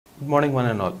Good morning, one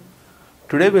and all.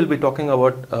 Today we'll be talking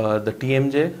about the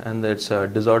TMJ and its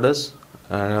disorders.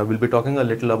 We'll be talking a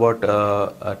little about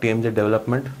TMJ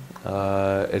development,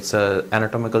 its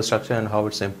anatomical structure and how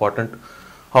it's important,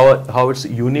 how it's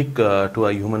unique to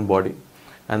a human body,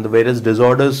 and the various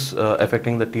disorders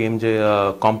affecting the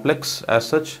TMJ complex as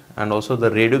such, and also the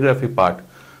radiography part,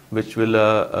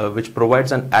 which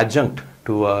provides an adjunct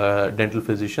to dental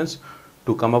physicians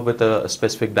to come up with a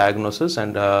specific diagnosis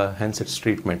and hence its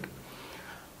treatment.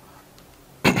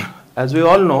 As we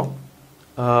all know,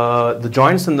 the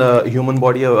joints in the human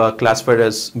body are classified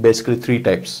as basically three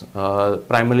types,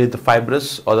 primarily the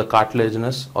fibrous or the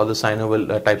cartilaginous or the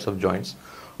synovial types of joints,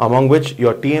 among which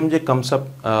your TMJ comes up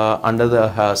under the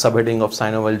subheading of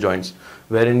synovial joints,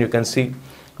 wherein you can see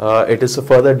it is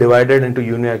further divided into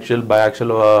uniaxial,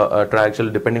 biaxial or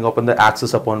triaxial depending upon the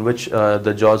axis upon which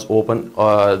the jaws open,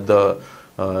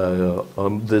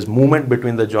 this movement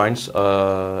between the joints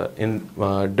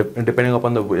depending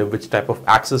upon which type of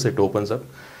axis it opens up,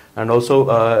 and also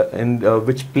in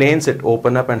which planes it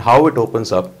open up and how it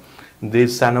opens up.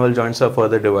 These synovial joints are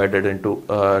further divided into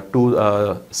two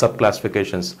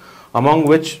subclassifications, among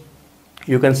which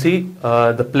you can see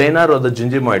the planar or the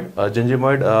gingivoid.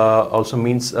 Gingivoid also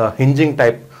means hinging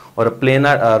type or a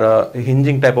planar or a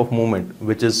hinging type of movement,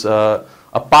 which is a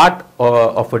part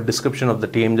of a description of the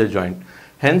TMJ joint.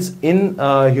 Hence, in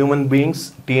human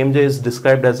beings, TMJ is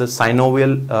described as a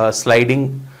synovial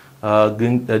sliding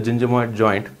gingivoid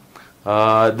joint.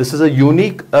 This is a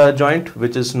unique joint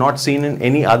which is not seen in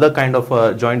any other kind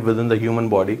of joint within the human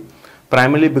body,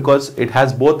 primarily because it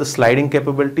has both the sliding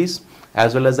capabilities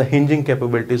as well as the hinging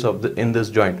capabilities in this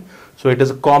joint. So it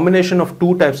is a combination of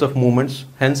two types of movements,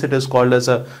 hence it is called as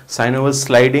a synovial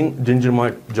sliding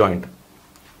gingivoid joint.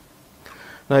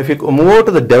 Now if you move over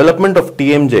to the development of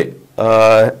TMJ,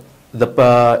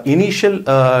 the initial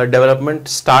development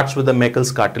starts with the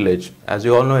Meckel's cartilage. As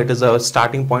you all know, it is a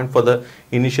starting point for the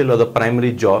initial or the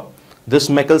primary jaw. This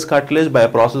Meckel's cartilage, by a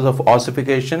process of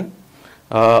ossification,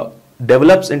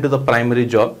 develops into the primary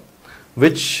jaw,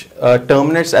 which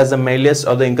terminates as the malleus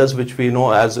or the incus, which we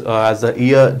know as the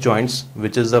ear joints,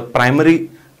 which is the primary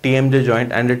TMJ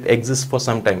joint, and it exists for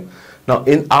some time. Now,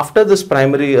 after this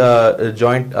primary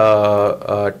joint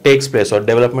takes place or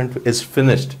development is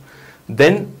finished,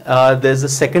 then there is a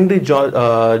secondary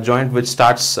joint which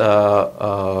starts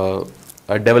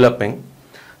developing.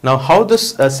 Now, how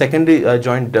this secondary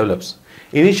joint develops?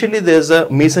 Initially, there is a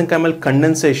mesenchymal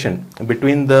condensation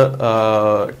between in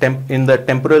the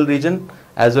temporal region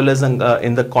as well as in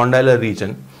the condylar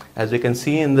region. As we can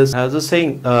see in this, as I was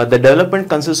saying, the development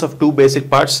consists of two basic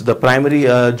parts: the primary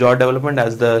jaw development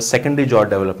as the secondary jaw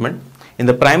development. In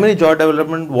the primary jaw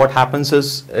development, what happens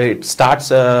is it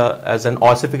starts as an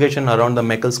ossification around the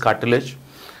Meckel's cartilage,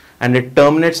 and it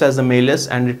terminates as the malleus,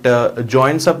 and it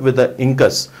joins up with the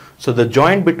incus. So the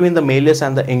joint between the malleus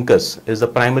and the incus is the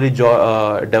primary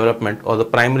jaw development or the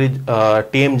primary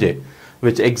TMJ,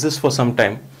 which exists for some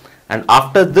time. And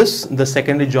after this, the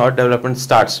secondary jaw development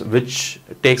starts, which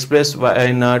takes place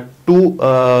in two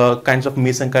kinds of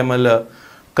mesenchymal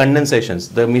condensations.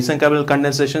 The mesenchymal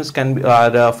condensations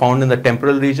are found in the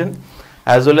temporal region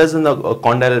as well as in the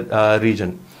condylar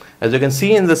region. As you can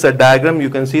see in this diagram, you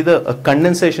can see the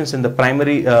condensations in the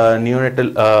primary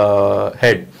neonatal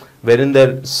head, wherein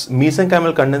there are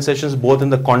mesenchymal condensations both in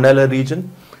the condylar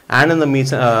region and in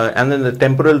the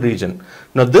temporal region.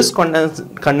 Now, this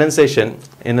condensation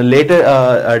in the later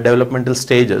developmental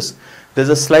stages, there is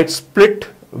a slight split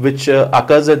which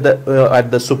occurs at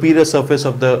the superior surface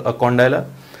of the condyla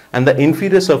and the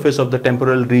inferior surface of the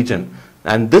temporal region,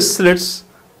 and this slits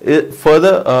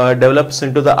further develops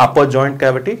into the upper joint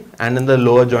cavity and in the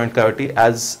lower joint cavity,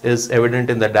 as is evident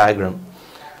in the diagram.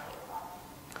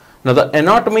 Now, the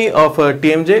anatomy of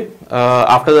TMJ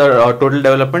after the total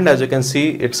development, as you can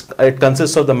see, it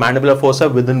consists of the mandibular fossa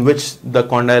within which the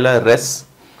condyla rests.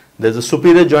 There is a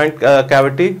superior joint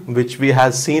cavity which we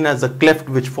have seen as a cleft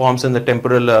which forms in the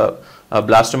temporal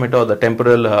blastomata or the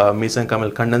temporal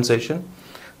mesenchymal condensation.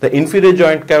 The inferior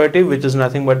joint cavity, which is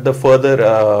nothing but the further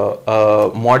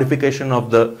modification of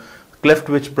the cleft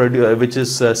which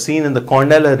is seen in the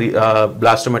condylar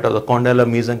blastomata or the condylar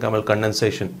mesenchymal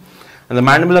condensation. And the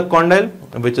mandibular condyle,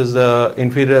 which is the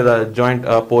inferior joint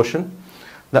portion,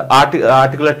 the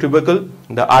articular tubercle,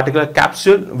 the articular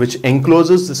capsule, which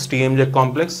encloses this TMJ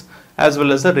complex, as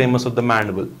well as the ramus of the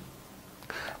mandible.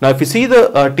 Now, if you see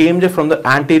the TMJ from the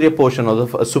anterior portion or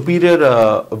the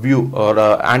superior view or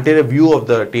anterior view of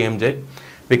the TMJ,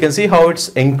 we can see how it's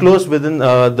enclosed within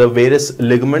the various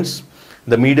ligaments,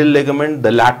 the medial ligament,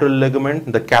 the lateral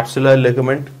ligament, the capsular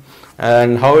ligament,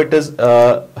 and how it is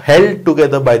held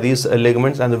together by these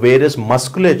ligaments and the various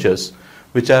musculatures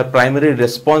which are primarily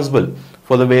responsible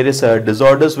for the various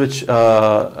disorders which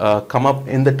come up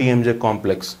in the TMJ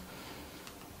complex.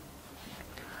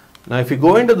 Now, if you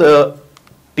go into the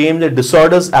TMJ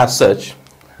disorders as such,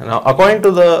 now according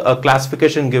to the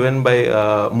classification given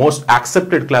by most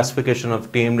accepted classification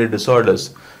of TMJ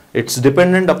disorders, it's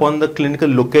dependent upon the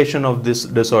clinical location of this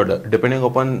disorder. Depending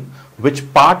upon which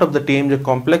part of the TMJ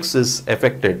complex is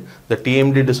affected, the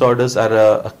TMJ disorders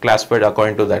are classified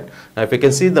according to that. Now, if you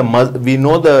can see, we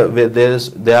know there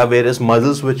are various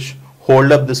muscles which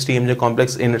hold up this TMJ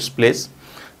complex in its place.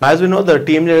 Now, as we know, the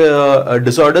TMJ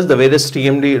disorders, the various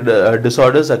TMJ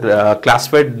disorders are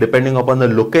classified depending upon the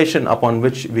location upon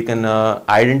which we can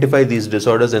identify these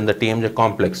disorders in the TMJ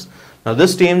complex. Now,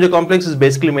 this TMJ complex is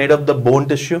basically made of the bone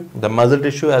tissue, the muscle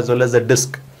tissue, as well as the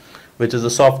disc, which is the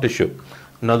soft tissue.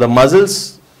 Now, the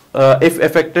muscles, if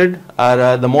affected,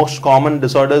 are the most common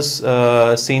disorders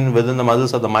seen within the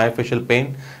muscles are the myofascial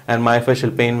pain and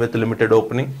myofascial pain with limited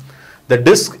opening. The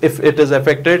disc, if it is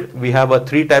affected, we have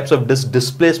three types of disc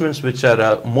displacements which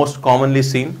are most commonly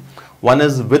seen. One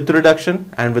is with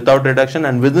reduction and without reduction,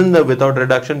 and within the without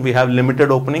reduction we have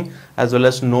limited opening as well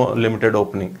as no limited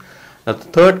opening. Now, the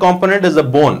third component is the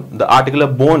bone, the articular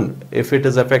bone. If it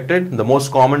is affected, the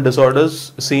most common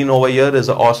disorders seen over here is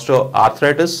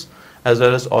osteoarthritis as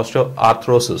well as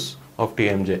osteoarthrosis of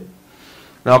TMJ.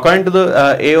 Now, according to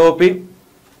the AOP,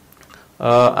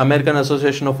 American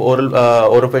Association of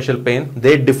Orofacial Pain,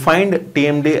 they defined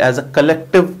TMD as a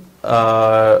collective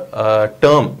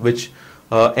term which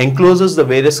encloses the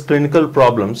various clinical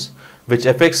problems which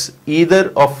affects either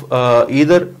the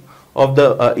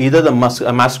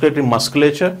masticatory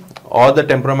musculature or the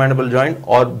temporomandibular joint,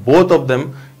 or both of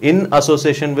them in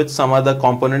association with some other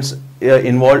components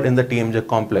involved in the TMJ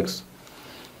complex.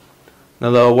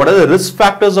 Now, what are the risk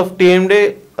factors of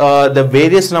TMJ? The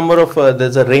various number of,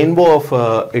 there's a rainbow of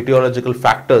etiological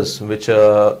factors which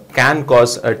can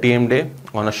cause a TMJ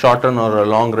on a short run or a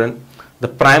long run. The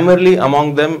primarily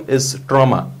among them is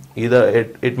trauma. Either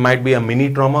it might be a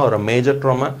mini trauma or a major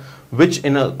trauma, which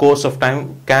in a course of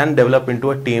time can develop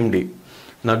into a TMD.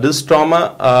 Now, this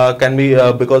trauma can be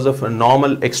because of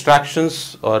normal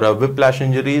extractions or whiplash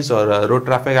injuries or road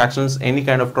traffic accidents, any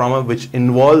kind of trauma which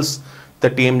involves the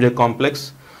TMJ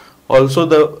complex. Also,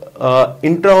 the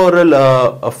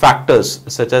intraoral factors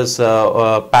such as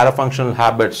parafunctional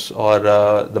habits or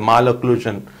the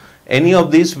malocclusion, any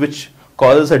of these which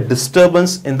causes a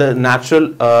disturbance in the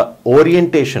natural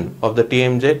orientation of the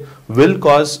TMJ will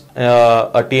cause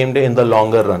a TMJ in the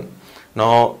longer run.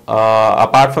 Now,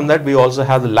 apart from that, we also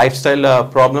have the lifestyle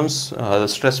problems, the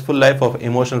stressful life of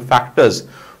emotional factors,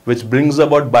 which brings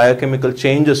about biochemical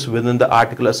changes within the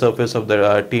articular surface of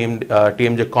the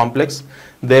TMJ complex,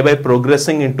 thereby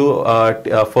progressing into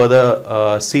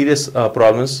further serious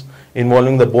problems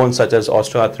involving the bones such as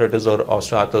osteoarthritis or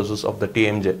osteoarthrosis of the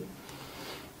TMJ.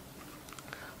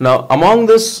 Now, among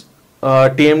this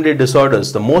TMJ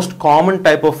disorders, the most common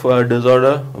type of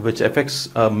disorder which affects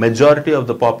a majority of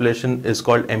the population is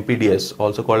called MPDS,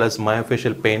 also called as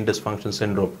myofascial pain dysfunction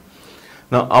syndrome.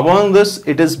 Now, among this,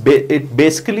 it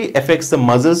basically affects the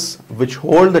muscles which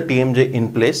hold the TMJ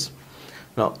in place.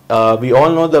 Now, we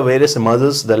all know the various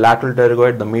muscles, the lateral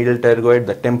pterygoid, the medial pterygoid,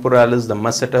 the temporalis, the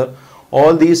masseter.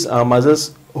 All these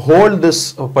muscles hold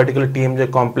this particular TMJ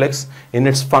complex in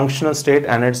its functional state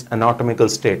and its anatomical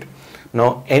state.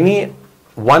 Now, any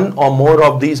one or more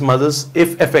of these muscles,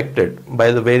 if affected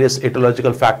by the various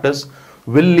etiological factors,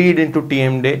 will lead into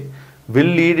TMJ, will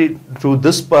lead it to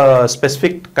this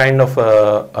specific kind of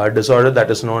disorder that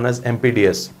is known as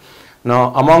MPDS.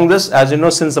 Now, among this, as you know,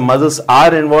 since the muscles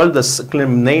are involved, the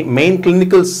main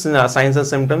clinical signs and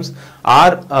symptoms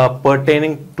are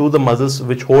pertaining to the muscles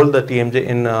which hold the TMJ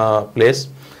in place,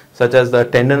 such as the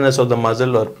tenderness of the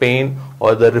muscle or pain,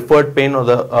 or the referred pain, or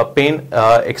the pain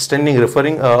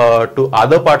referring to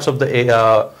other parts of the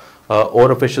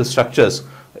orofacial structures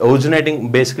originating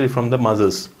basically from the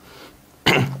muscles.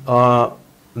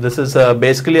 This is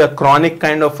basically a chronic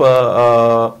kind of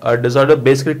a disorder.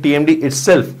 Basically, TMD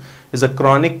itself is a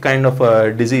chronic kind of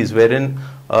disease wherein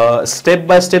step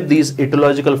by step these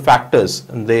etiological factors,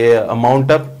 they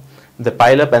mount up, they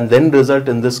pile up, and then result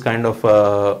in this kind of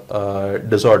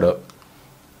disorder.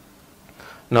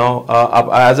 Now,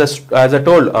 as I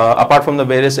told, apart from the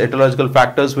various etiological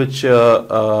factors which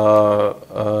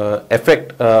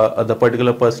affect the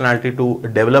particular personality to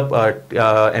develop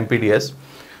MPDS,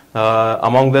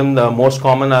 among them the most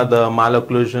common are the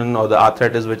malocclusion or the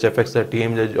arthritis which affects the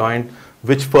TMJ joint,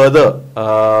 which further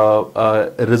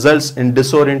results in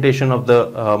disorientation of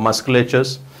the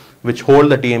musculatures. which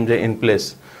hold the TMJ in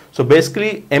place. So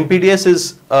basically MPDS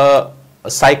is a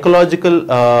psychological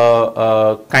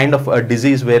kind of a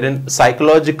disease wherein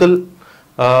psychological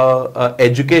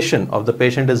education of the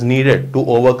patient is needed to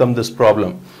overcome this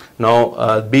problem.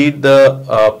 Now, be it the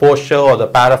posture or the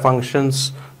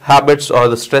parafunctions, habits or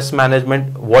the stress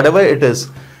management, whatever it is,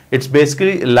 it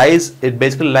basically lies in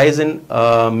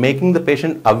making the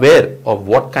patient aware of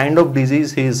what kind of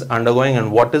disease he is undergoing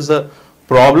and what is the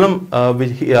problem,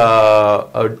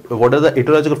 what are the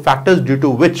etiological factors due to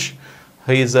which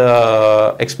he is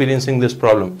experiencing this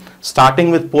problem.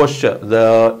 Starting with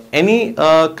posture, any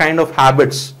kind of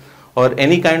habits or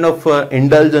any kind of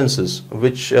indulgences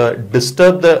which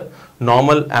disturb the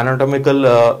normal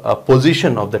anatomical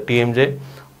position of the TMJ,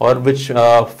 or which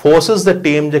forces the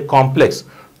TMJ complex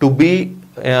to be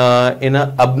in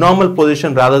an abnormal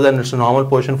position rather than its normal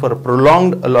position for a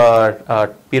prolonged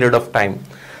period of time,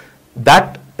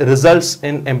 that results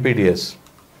in MPDS.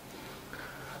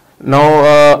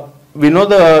 Now, we know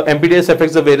the MPDS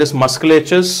affects the various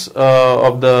musculatures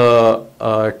of the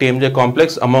TMJ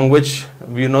complex, among which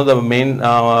we know the main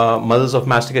muscles of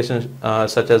mastication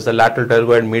such as the lateral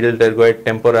pterygoid, medial pterygoid,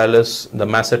 temporalis, the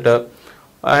masseter,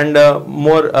 and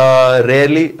more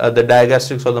rarely the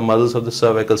digastrics or the muscles of the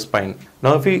cervical spine.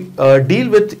 Now, if we deal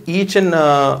with each and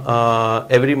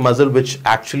every muscle which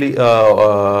actually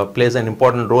plays an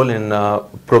important role in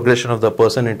progression of the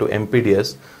person into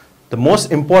MPDS, the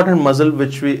most important muscle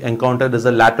which we encountered is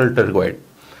the lateral pterygoid.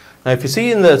 Now, if you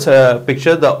see in this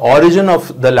picture, the origin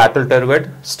of the lateral pterygoid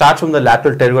starts from the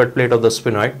lateral pterygoid plate of the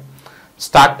sphenoid.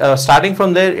 Starting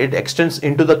from there, it extends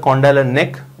into the condylar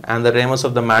neck and the ramus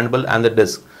of the mandible and the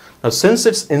disc. Now, since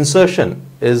its insertion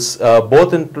is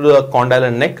both into the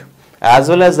condylar neck as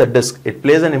well as the disc, it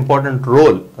plays an important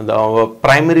role, the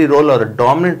primary role or a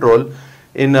dominant role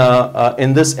in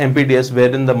this MPDS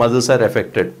wherein the muscles are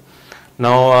affected.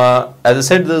 Now, as I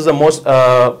said, this is the most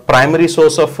primary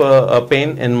source of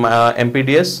pain in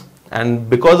MPDS, and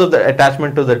because of the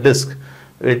attachment to the disc,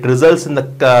 it results in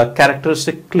the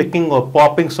characteristic clicking or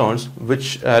popping sounds,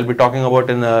 which I'll be talking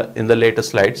about in the later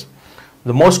slides.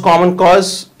 The most common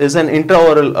cause is an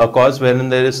intraoral cause, wherein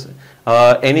there is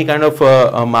any kind of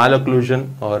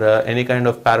malocclusion or any kind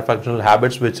of parafunctional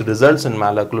habits which results in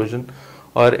malocclusion,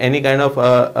 or any kind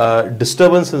of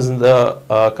disturbances in the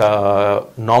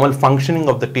normal functioning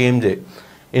of the TMJ,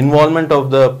 involvement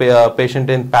of the patient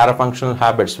in parafunctional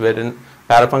habits, wherein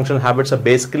parafunctional habits are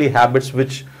basically habits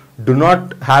which do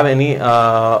not have any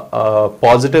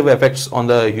positive effects on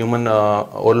the human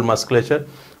oral musculature,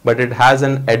 but it has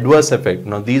an adverse effect.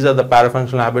 Now, these are the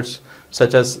parafunctional habits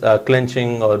such as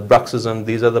clenching or bruxism.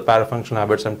 These are the parafunctional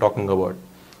habits I'm talking about.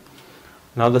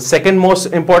 Now, the second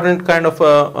most important kind of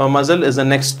muscle is the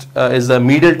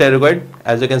medial pterygoid.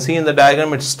 As you can see in the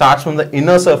diagram, it starts from the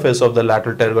inner surface of the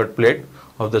lateral pterygoid plate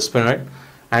of the sphenoid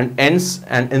and ends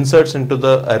and inserts into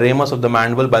the ramus of the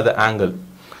mandible by the angle.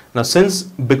 Now,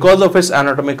 because of its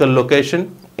anatomical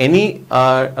location, any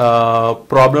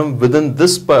problem within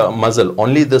this muscle,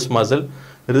 only this muscle,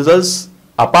 results,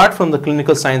 apart from the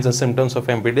clinical signs and symptoms of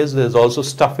MPDS, there is also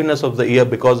stuffiness of the ear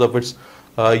because of its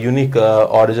unique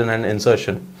origin and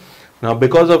insertion. Now,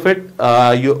 because of it,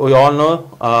 you all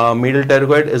know medial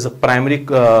pterygoid is a primary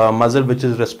muscle which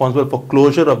is responsible for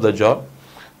closure of the jaw.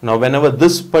 Now, whenever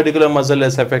this particular muscle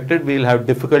is affected, we will have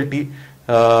difficulty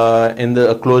in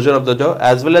the closure of the jaw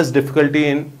as well as difficulty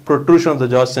in protrusion of the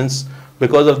jaw,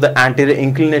 because of the anterior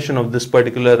inclination of this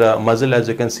particular muscle, as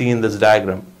you can see in this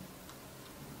diagram.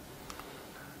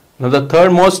 Now, the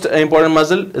third most important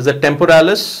muscle is the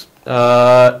temporalis.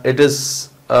 It is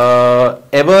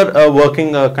ever a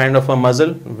working kind of a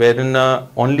muscle wherein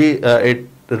only it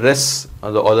rests,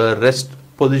 or the rest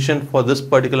position for this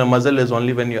particular muscle is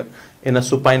only when you are in a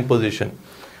supine position.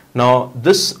 Now,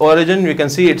 this origin, you can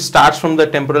see it starts from the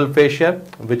temporal fascia,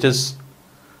 which is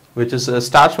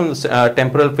starts from the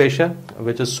temporal fascia,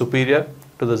 which is superior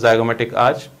to the zygomatic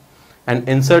arch, and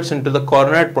inserts into the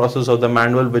coronoid process of the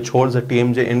mandible, which holds the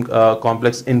TMJ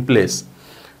complex in place.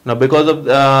 Now, because of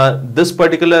this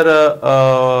particular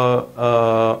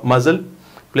muscle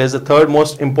plays the third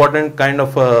most important kind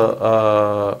of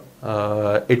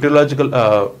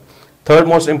etiological, third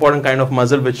most important kind of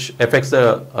muscle which affects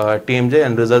the TMJ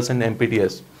and results in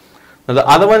MPDS. Now, the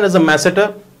other one is the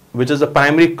masseter, which is the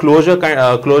primary closure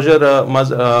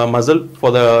muscle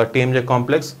for the TMJ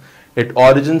complex. It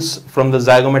origins from the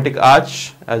zygomatic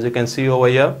arch, as you can see over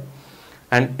here,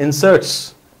 and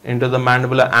inserts into the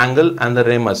mandibular angle and the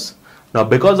ramus. Now,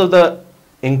 because of the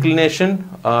inclination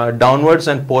downwards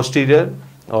and posterior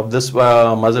of this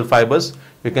muscle fibers,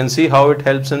 you can see how it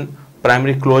helps in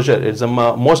primary closure. It's the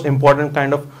most important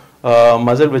kind of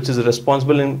muscle which is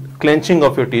responsible in clenching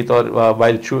of your teeth or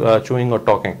while chewing or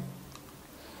talking.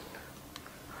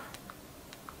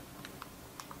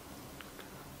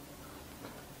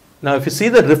 Now, if you see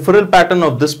the referral pattern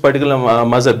of this particular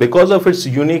muscle, because of its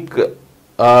unique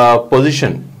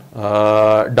position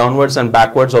downwards and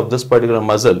backwards of this particular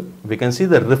muscle, we can see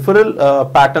the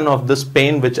referral pattern of this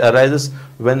pain which arises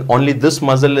when only this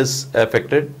muscle is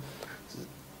affected,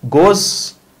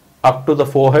 goes up to the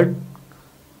forehead,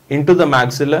 into the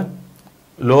maxilla,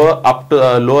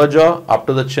 lower jaw, up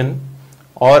to the chin,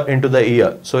 or into the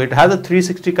ear. So it has a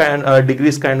 360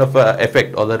 degrees kind of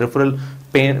effect, or the referral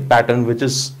pain pattern, which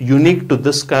is unique to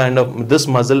this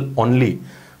muscle only,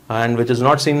 and which is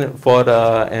not seen for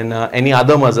in any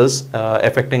other muscles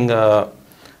affecting the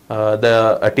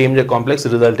TMJ complex,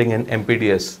 resulting in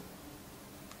MPTS.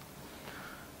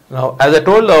 Now, as I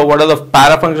told, what are the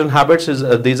parafunctional habits?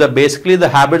 These are basically the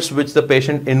habits which the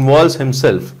patient involves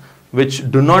himself, which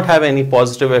do not have any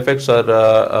positive effects or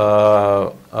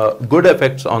good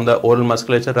effects on the oral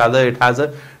musculature. Rather, it has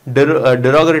a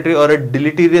derogatory or a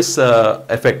deleterious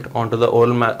effect onto the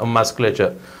oral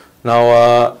musculature.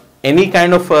 Now, any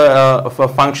kind of a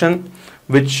function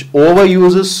which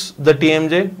overuses the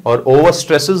TMJ or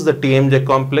overstresses the TMJ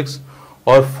complex,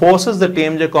 or forces the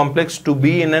TMJ complex to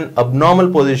be in an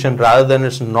abnormal position rather than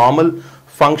its normal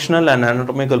functional and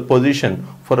anatomical position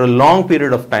for a long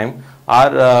period of time,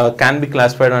 can be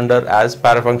classified under as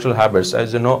parafunctional habits.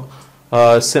 As you know,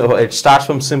 it starts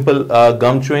from simple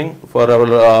gum chewing for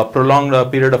a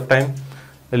prolonged period of time,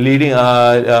 leading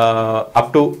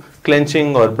up to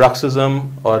clenching or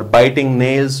bruxism or biting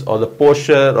nails or the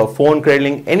posture or phone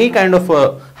cradling, any kind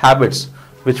of habits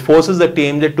which forces the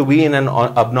TMJ to be in an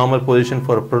abnormal position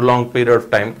for a prolonged period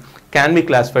of time can be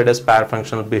classified as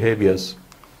parafunctional behaviors.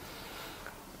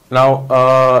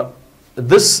 Now,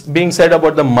 this being said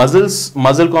about the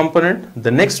muscle component, the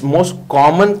next most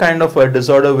common kind of a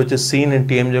disorder which is seen in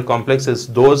TMJ complex is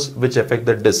those which affect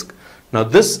the disc. Now,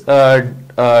 this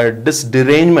disc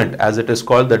derangement, as it is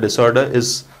called, the disorder,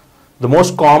 is the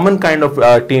most common kind of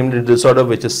TMJ disorder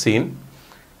which is seen.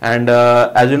 And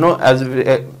as you know, as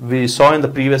we saw in the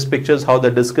previous pictures, how the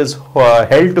disc is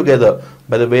held together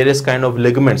by the various kind of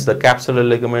ligaments, the capsular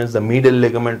ligaments, the medial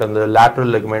ligament, and the lateral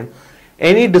ligament.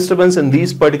 Any disturbance in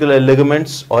these particular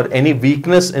ligaments or any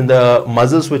weakness in the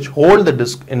muscles which hold the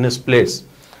disc in its place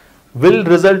will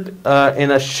result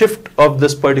in a shift of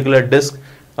this particular disc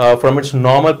from its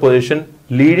normal position,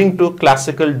 leading to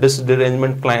classical disc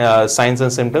derangement signs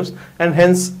and symptoms, and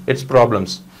hence its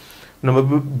problems. Now,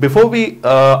 before we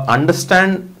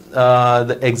understand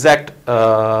the exact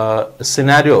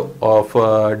scenario of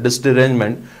disc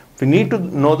derangement, we need to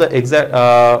know the exact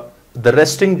the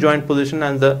resting joint position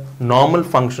and the normal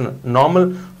functional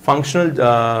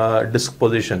disc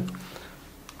position.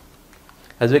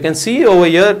 As we can see over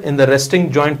here in the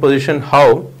resting joint position,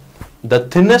 how the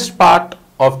thinnest part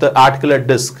of the articular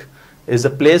disc is a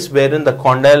place wherein the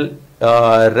condyle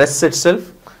rests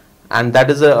itself, and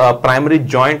that is a primary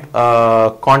joint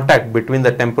contact between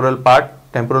the temporal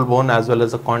bone as well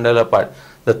as the condylar part,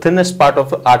 the thinnest part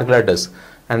of the articular disc.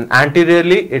 And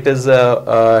anteriorly it is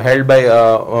held by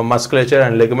musculature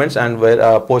and ligaments, and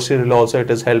where posteriorly also it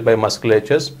is held by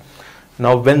musculatures.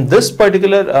 Now, when this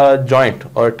particular joint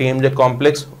or TMJ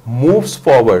complex moves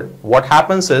forward, what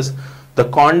happens is the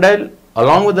condyle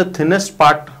along with the thinnest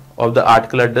part of the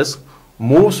articular disc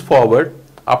moves forward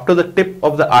up to the tip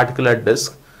of the articular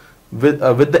disc with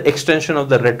the extension of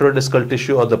the retrodiscal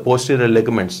tissue or the posterior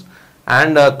ligaments,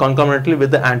 and concomitantly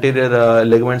with the anterior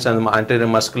ligaments and the anterior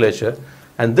musculature.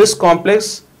 And this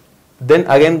complex then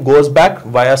again goes back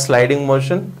via sliding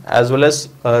motion as well as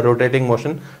rotating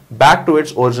motion back to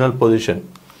its original position.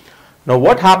 Now,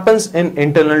 what happens in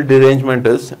internal derangement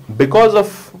is, because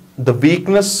of the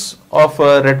weakness of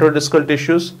retrodiscal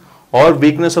tissues or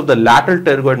weakness of the lateral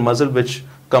pterygoid muscle which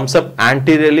comes up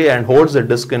anteriorly and holds the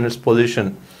disc in its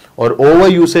position, or over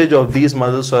usage of these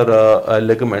muscles or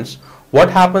ligaments, what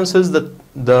happens is that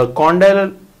the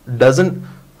condyle doesn't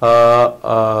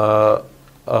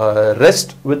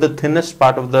rest with the thinnest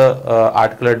part of the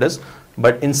articular disc,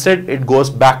 but instead it goes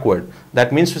backward.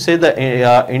 That means to say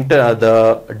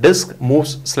the disc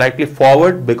moves slightly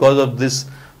forward because of this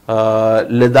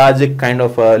lethargic kind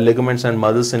of ligaments and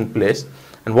muscles in place.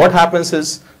 And what happens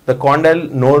is the condyle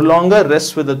no longer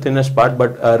rests with the thinnest part,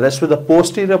 but rests with the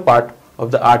posterior part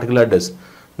of the articular disc.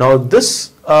 Now,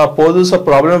 this poses a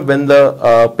problem when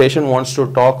the patient wants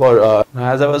to talk, or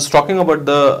as I was talking about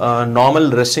the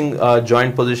normal resting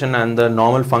joint position and the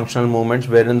normal functional movements,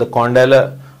 wherein the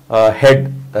condylar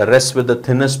head rests with the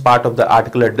thinnest part of the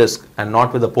articular disc and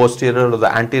not with the posterior or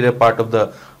the anterior part of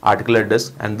the articular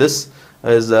disc, and this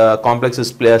is complex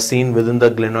is seen within the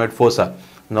glenoid fossa.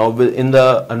 Now in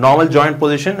the normal joint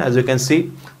position, as you can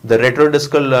see, the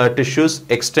retrodiscal tissues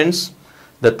extends.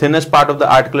 The thinnest part of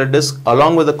the articular disc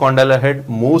along with the condylar head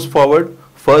moves forward,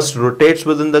 first rotates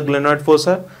within the glenoid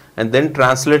fossa and then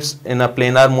translates in a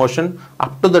planar motion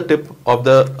up to the tip of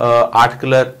the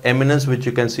articular eminence, which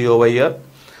you can see over here.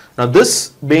 Now this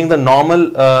being the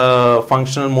normal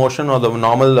functional motion or the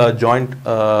normal joint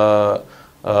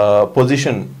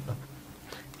position.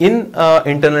 In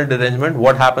internal derangement,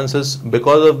 what happens is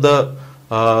because of the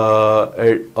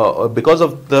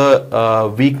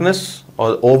weakness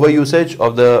or overusage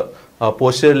of the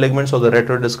posterior ligaments of the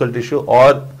retrodiscal tissue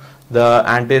or the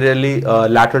anteriorly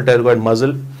lateral pterygoid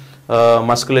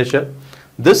musculature,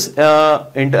 this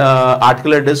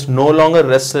articular disc no longer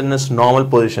rests in its normal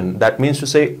position. That means to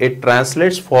say it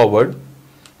translates forward,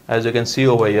 as you can see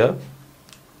over here.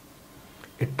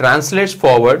 It translates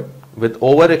forward with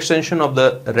overextension of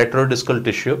the retrodiscal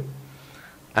tissue,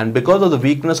 and because of the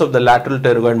weakness of the lateral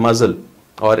pterygoid muscle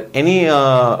or any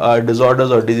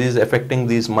disorders or disease affecting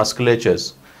these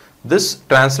musculatures, this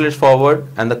translates forward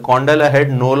and the condylar head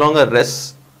no longer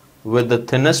rests with the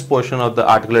thinnest portion of the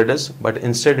articular disc, but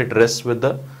instead it rests with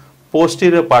the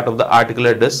posterior part of the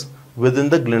articular disc within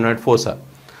the glenoid fossa.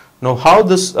 Now how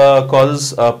this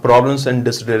causes problems in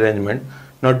disc derangement.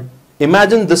 Now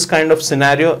imagine this kind of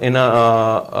scenario in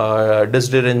a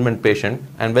disc derangement patient,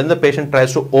 and when the patient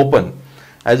tries to open,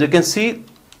 as you can see,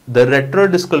 the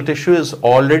retrodiscal tissue is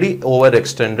already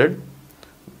overextended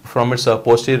from its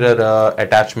posterior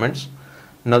attachments.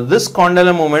 Now this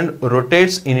condylar movement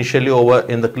rotates initially over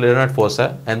in the glenoid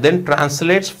fossa and then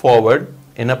translates forward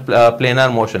in a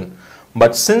planar motion.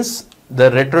 But since the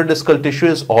retrodiscal tissue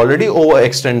is already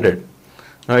overextended,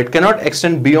 now it cannot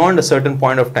extend beyond a certain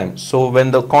point of time. So when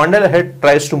the condylar head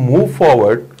tries to move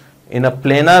forward in a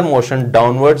planar motion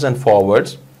downwards and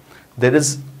forwards, it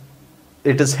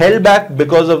is held back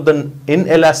because of the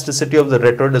inelasticity of the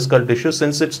retrodiscal tissue,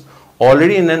 since it's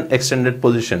already in an extended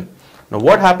position. Now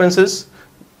what happens is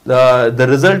the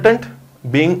resultant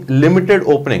being limited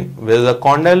opening, where the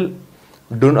condyle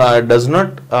does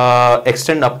not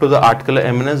extend up to the articular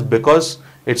eminence because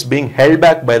it's being held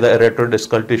back by the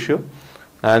retrodiscal tissue,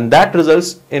 and that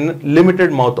results in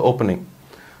limited mouth opening.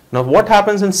 Now what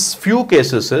happens in few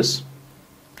cases is,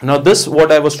 now this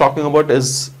what I was talking about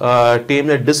is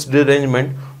TMJ disc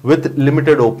derangement with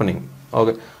limited opening.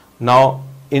 Okay. Now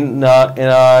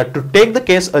to take the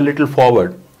case a little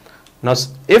forward, now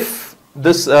if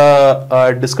this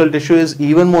discal tissue is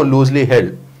even more loosely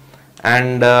held,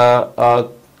 and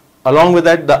along with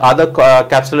that the other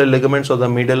capsular ligaments or the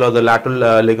medial or the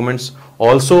lateral ligaments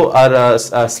also are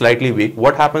slightly weak,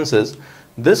 what happens is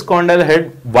this condylar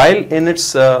head, while in its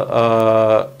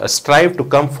strive to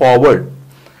come forward,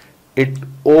 it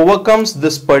overcomes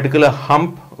this particular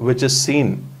hump which is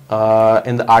seen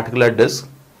in the articular disc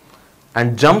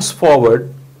and jumps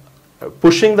forward,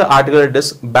 pushing the articular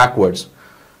disc backwards.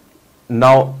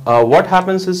 Now what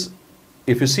happens is,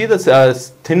 if you see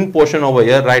this thin portion over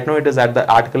here, right now it is at the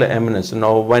articular eminence.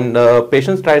 Now when the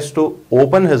patient tries to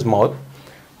open his mouth,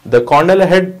 the condylar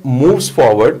head moves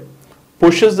forward,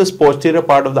 pushes this posterior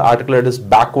part of the articular disc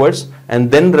backwards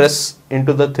and then rests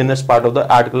into the thinnest part of the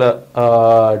articular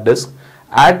disc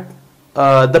at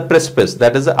the precipice,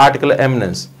 that is the articular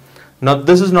eminence. Now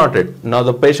this is not it. Now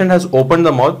the patient has opened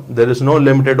the mouth, there is no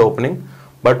limited opening,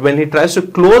 but when he tries to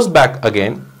close back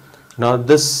again, now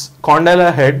this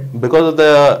condylar head, because of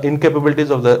the incapabilities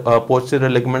of the posterior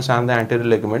ligaments and the anterior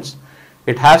ligaments,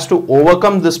 it has to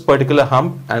overcome this particular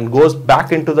hump and goes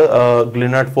back into the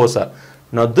glenoid fossa.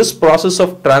 Now this process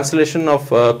of translation of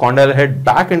condylar head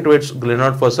back into its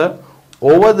glenoid fossa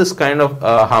over this kind of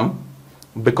hump,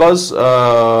 because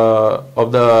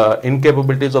of the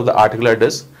incapabilities of the articular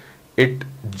disc, it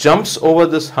jumps over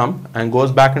this hump and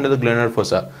goes back into the glenoid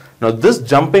fossa. Now this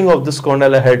jumping of this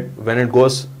condylar head, when it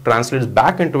translates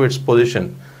back into its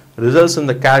position, results in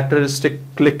the characteristic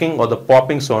clicking or the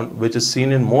popping sound, which is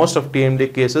seen in most of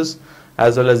TMD cases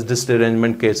as well as disc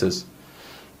derangement cases.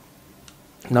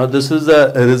 Now this is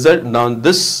the result. Now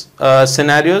this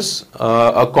scenarios,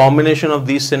 a combination of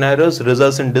these scenarios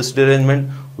results in disc derangement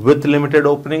with limited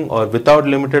opening or without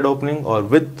limited opening, or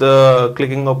with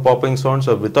clicking or popping sounds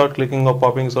or without clicking or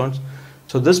popping sounds.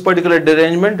 So this particular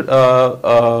derangement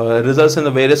results in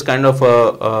the various kind of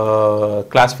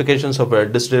classifications of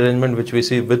disc derangement, which we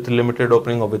see with limited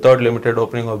opening or without limited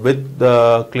opening, or with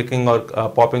clicking or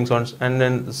popping sounds, and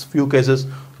in few cases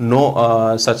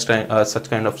no such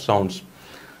kind of sounds.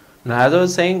 Now, as I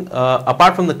was saying,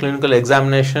 apart from the clinical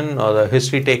examination or the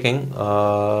history taking,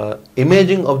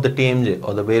 imaging of the TMJ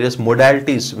or the various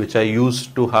modalities which are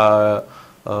used to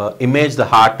image the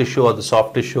hard tissue or the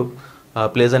soft tissue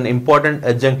plays an important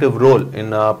adjunctive role in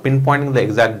pinpointing the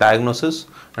exact diagnosis,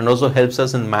 and also helps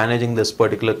us in managing this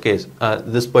particular case,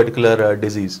 this particular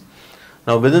disease.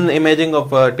 Now, within the imaging of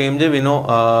TMJ, we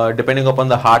know depending upon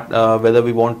the heart, whether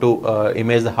we want to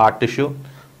image the hard tissue,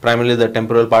 primarily the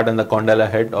temporal part and the condylar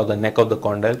head or the neck of the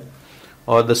condyle,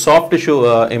 or the soft tissue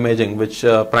imaging, which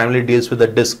primarily deals with the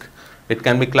disc. It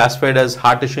can be classified as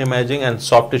hard tissue imaging and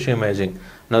soft tissue imaging.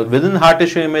 Now, within hard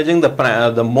tissue imaging,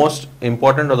 the most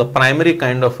important or the primary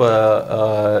kind of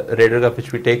radiograph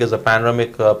which we take is a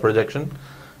panoramic projection.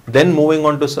 Then moving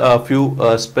on to a few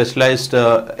specialized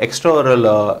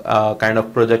extraoral kind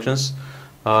of projections,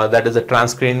 that is the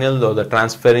transcranial or the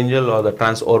transpharyngeal or the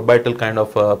transorbital kind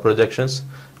of projections.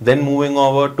 Then moving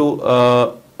over to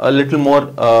a little more,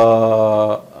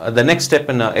 the next step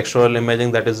in extraoral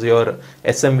imaging, that is your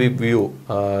SMV view,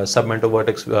 submental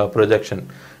vortex projection.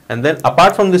 And then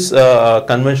apart from this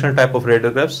conventional type of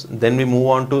radiographs, then we move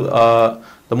on to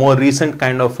the more recent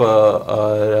kind of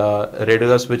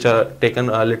radiographs which are taken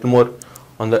a little more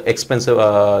on the expensive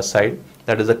side.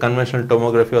 That is the conventional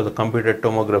tomography or the computed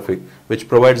tomography, which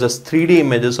provides us 3D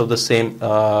images of the same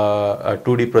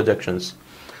 2D projections.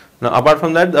 Now, apart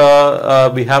from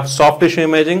that, we have soft tissue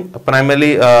imaging.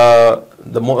 Primarily,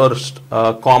 the most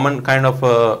common kind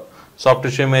of soft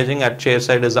tissue imaging at chair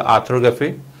side is the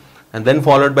arthrography, and then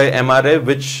followed by MRI,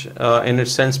 which in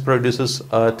its sense produces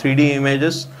 3D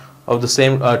images of the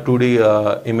same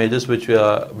 2D images which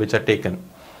are taken.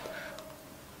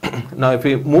 Now, if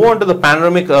we move on to the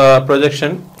panoramic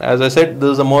projection, as I said,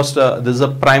 this is the most, this is a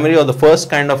primary or the first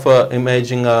kind of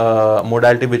imaging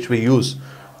modality which we use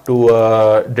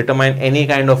to determine any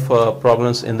kind of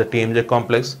problems in the TMJ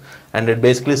complex, and it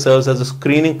basically serves as a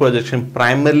screening projection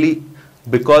primarily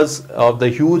because of the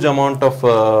huge amount of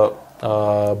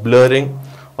blurring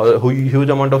or huge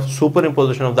amount of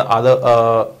superimposition of the other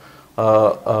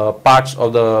parts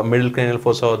of the middle cranial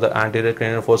fossa or the anterior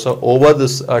cranial fossa over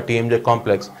this TMJ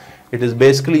complex. It is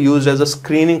basically used as a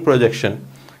screening projection,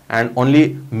 and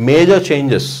only major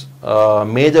changes,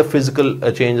 major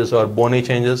physical changes or bony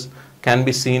changes can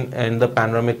be seen in the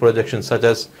panoramic projection, such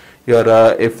as your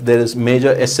if there is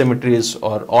major asymmetries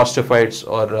or osteophytes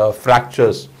or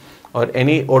fractures or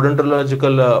any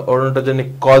odontological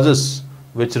odontogenic causes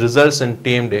which results in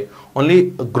TMJ. Only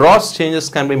gross changes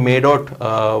can be made out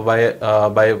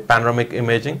by panoramic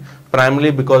imaging,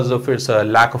 primarily because of its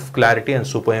lack of clarity and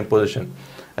superimposition.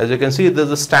 As you can see, there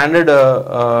is a standard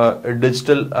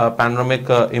digital panoramic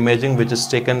imaging which is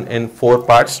taken in 4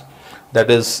 parts. That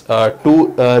is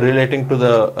 2 relating to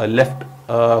the left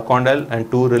condyle and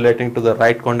 2 relating to the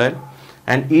right condyle,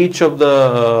 and each of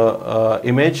the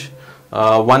image,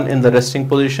 one in the resting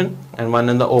position and one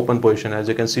in the open position. As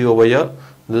you can see over here,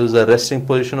 this is the resting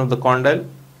position of the condyle.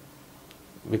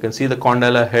 We can see the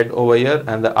condylar head over here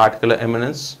and the articular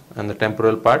eminence and the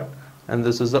temporal part, and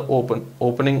this is the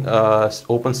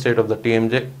open state of the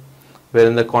TMJ,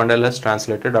 wherein the condyle has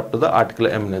translated up to the articular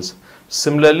eminence.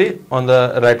 Similarly, on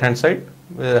the right hand side,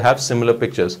 we have similar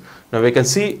pictures. Now we can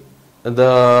see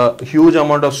the huge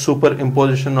amount of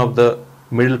superimposition of the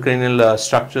middle cranial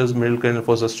structures, middle cranial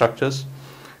fossa structures,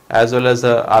 as well as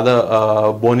the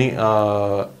other bony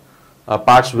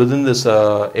parts within this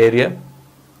area.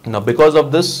 Now, because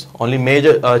of this, only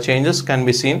major changes can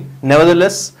be seen.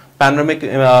 Nevertheless, panoramic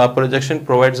projection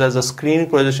provides us a screening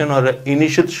projection or an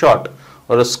initial shot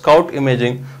or a scout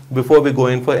imaging before we go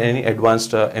in for any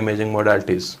advanced imaging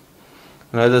modalities.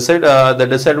 Now, as I said, the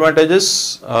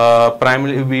disadvantages,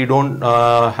 primarily we don't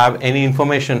have any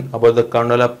information about the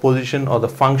condylar position or the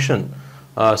function,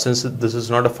 since this is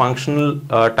not a functional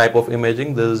type of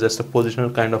imaging. This is just a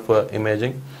positional kind of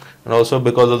imaging, and also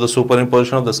because of the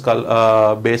superimposition of the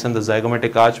skull base and the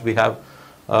zygomatic arch, we have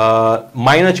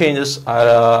minor changes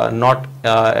are not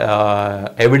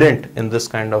evident in this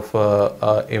kind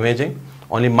of imaging.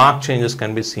 Only marked changes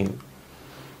can be seen.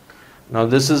 Now,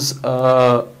 this is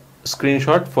a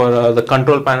screenshot for the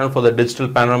control panel for the digital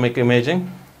panoramic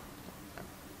imaging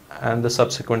and the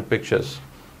subsequent pictures.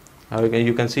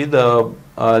 You can see the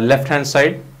left hand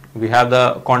side, we have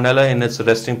the condyle in its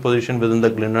resting position within the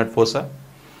glenoid fossa.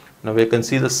 Now we can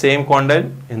see the same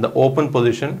condyle in the open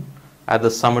position at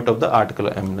the summit of the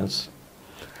articular eminence.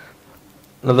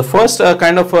 Now the first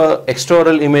kind of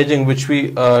extraoral imaging which we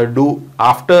do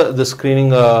after the screening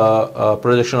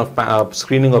projection of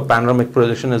screening of panoramic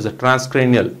projection is the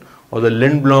transcranial or the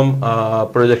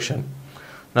Lindblom projection.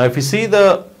 Now if you see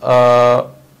the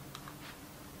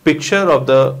picture of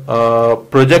the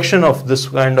projection of this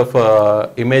kind of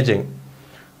imaging,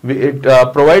 it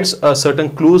provides certain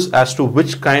clues as to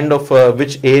which kind of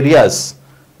which areas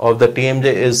of the TMJ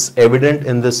is evident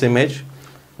in this image,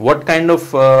 what kind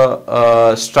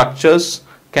of structures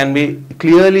can be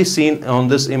clearly seen on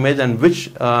this image, and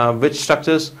which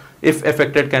structures, if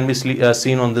affected, can be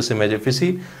seen on this image. If you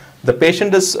see, the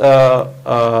patient is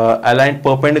aligned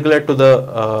perpendicular to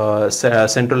the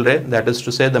central ray, that is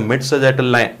to say the mid-sagittal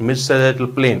line, mid-sagittal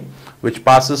plane, which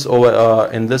passes over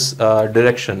in this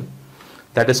direction,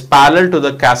 that is parallel to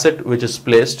the cassette which is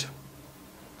placed.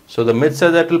 So the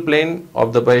mid-sagittal plane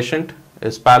of the patient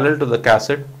is parallel to the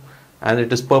cassette and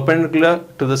it is perpendicular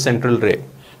to the central ray.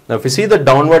 Now if you see the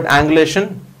downward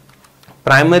angulation,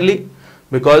 primarily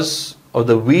because of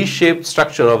the V-shaped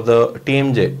structure of the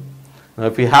TMJ. Now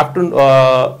if we have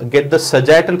to get the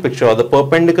sagittal picture or the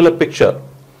perpendicular picture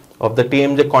of the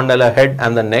TMJ condylar head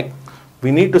and the neck,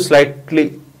 we need to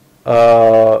slightly give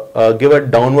a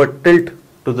downward tilt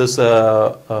to this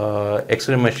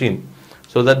X-ray machine,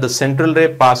 so that the central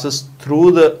ray passes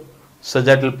through the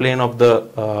sagittal plane of the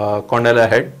condylar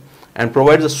head and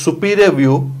provides a superior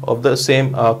view of the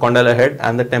same condylar head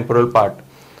and the temporal part,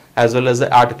 as well as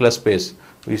the articular space.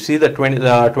 We see the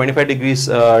 25 degrees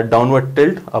downward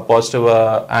tilt, a positive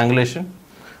angulation,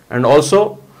 and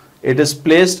also it is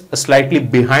placed slightly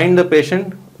behind the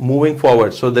patient moving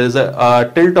forward. So there is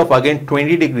a tilt of again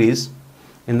 20 degrees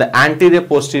in the anterior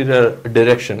posterior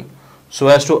direction, so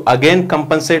as to again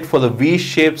compensate for the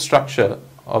V-shaped structure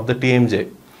of the TMJ.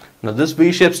 Now this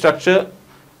V-shaped structure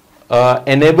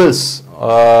enables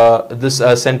this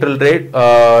central ray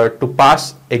to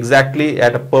pass exactly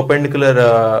at a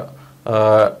perpendicular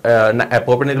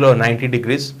 90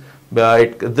 degrees.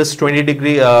 This 20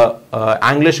 degree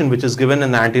angulation which is given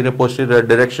in the anterior posterior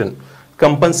direction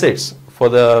compensates for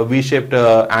the V-shaped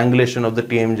angulation of the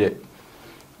TMJ.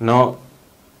 Now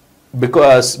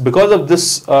because of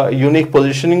this unique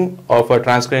positioning of a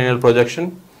transcranial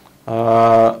projection,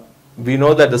 we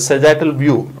know that the sagittal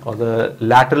view or the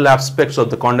lateral aspects of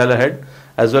the condylar head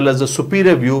as well as the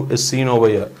superior view is seen over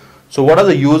here. So what are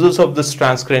the uses of this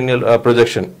transcranial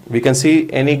projection? We can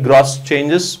see any gross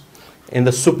changes in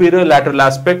the superior lateral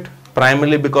aspect,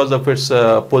 primarily because of its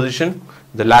position,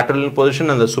 the lateral position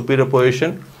and the superior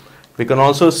position. We can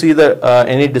also see the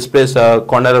any displaced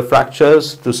condylar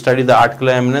fractures to study the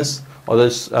articular eminence or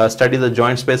study the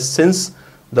joint space, since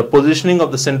the positioning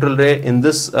of the central ray in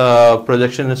this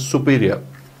projection is superior.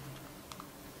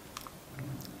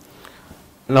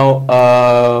 Now,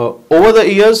 over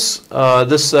the years,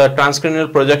 this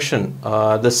transcranial projection,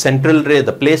 the central ray,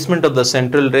 the placement of the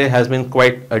central ray has been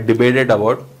quite debated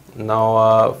about.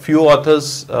 Now, few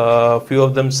authors, few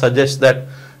of them suggest that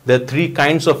there are three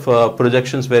kinds of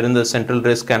projections wherein the central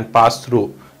rays can pass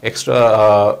through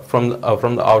from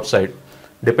the outside,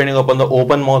 depending upon the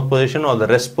open mouth position or the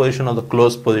rest position or the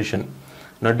closed position.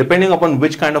 Now, depending upon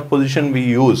which kind of position we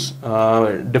use,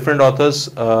 different authors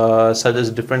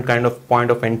suggest different kind of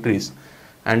point of entries,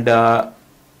 and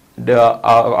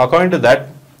according to that,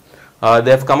 they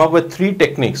have come up with three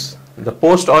techniques: the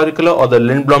post-auricular or the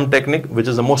Lindblom technique, which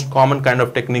is the most common kind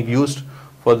of technique used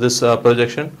for this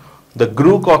projection, the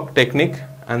Grewcock technique,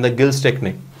 and the Gills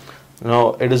technique.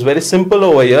 Now, it is very simple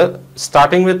over here.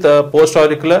 Starting with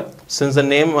post-auricular, since the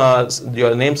name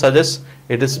your name suggests,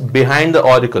 it is behind the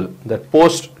auricle, that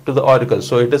post to the auricle.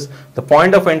 So it is, the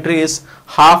point of entry is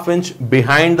 ½ inch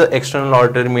behind the external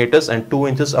auditory meatus and 2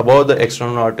 inches above the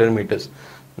external auditory meatus.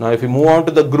 Now, if you move on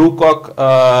to the Grewcock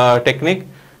technique,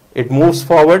 it moves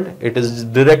forward. It is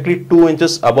directly 2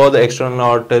 inches above the external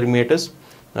auditory meatus.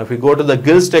 Now, if we go to the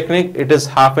Gills technique, it is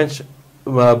 ½ inch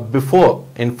before,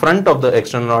 in front of the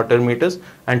external auditory meatus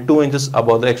and 2 inches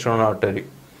above the external auditory.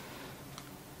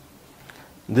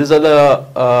 These are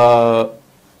the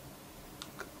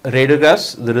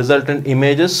radiographs, the resultant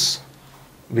images.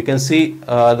 We can see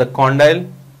the condyle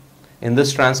in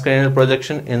this transcranial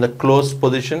projection in the closed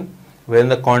position, wherein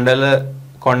the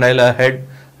condylar head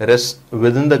rests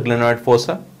within the glenoid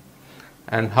fossa,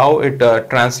 and how it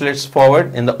translates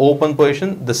forward in the open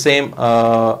position, the same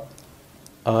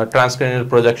transcranial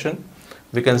projection.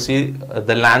 We can see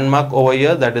the landmark over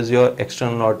here, that is your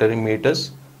external auditory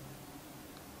meatus,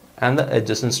 and the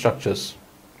adjacent structures.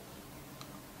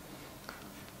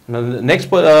 Now the next,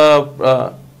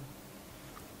 so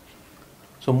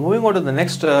moving on to the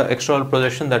next extraoral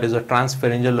projection, that is a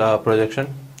transpharyngeal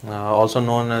projection, also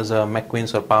known as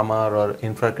McQueen's or Palmer or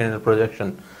infracranial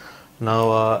projection.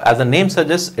 Now, as the name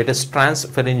suggests, it is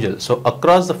transpharyngeal. So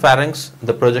across the pharynx,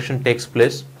 the projection takes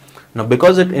place. Now,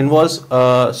 because it involves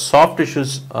soft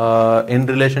tissues in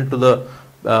relation to the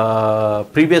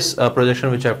previous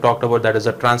projection which I've talked about, that is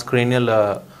a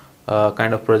transcranial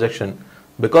kind of projection.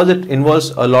 Because it involves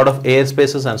a lot of air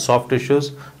spaces and soft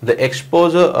tissues, the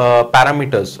exposure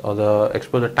parameters or the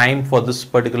exposure time for this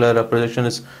particular projection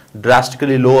is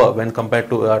drastically lower when compared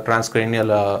to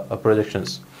transcranial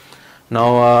projections.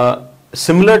 Now,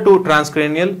 similar to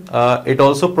transcranial, it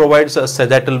also provides a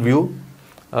sagittal view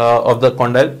of the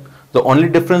condyle. The only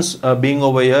difference being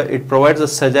over here, it provides a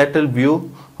sagittal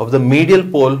view of the medial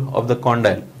pole of the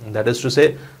condyle. That is to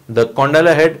say, the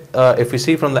condylar head, if you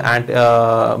see from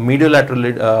the medial lateral,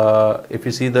 if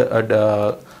you see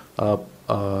the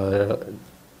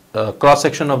cross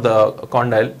section of the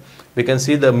condyle, we can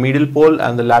see the medial pole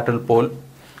and the lateral pole.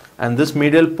 And this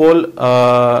medial pole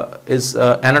is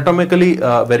anatomically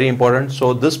very important.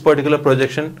 So this particular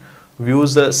projection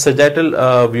views the sagittal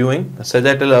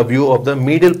sagittal view of the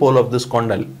medial pole of this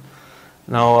condyle.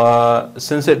 Now,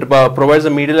 since it provides a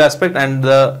medial aspect, and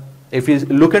if you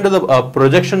look into the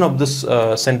projection of this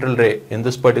central ray in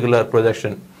this particular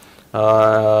projection,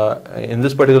 in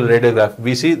this particular radiograph,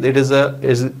 we see it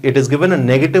is given a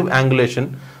negative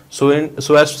angulation, so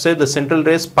as to say the central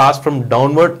rays pass from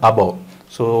downward above.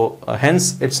 So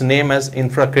hence its name as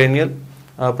infracranial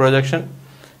projection.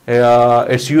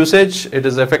 Its usage, it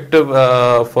is effective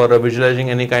for visualizing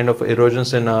any kind of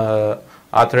erosions in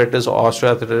arthritis or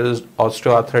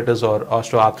osteoarthritis or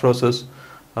osteoarthrosis.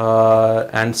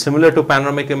 And similar to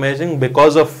panoramic imaging,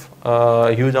 because of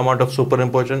huge amount of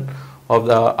superimposition of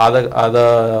the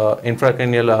other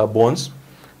infracranial bones,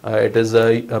 it is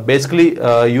basically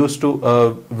used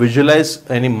to visualize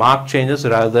any marked changes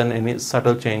rather than any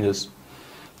subtle changes.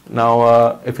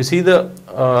 Now, if you see the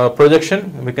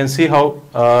projection, we can see how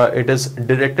it is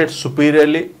directed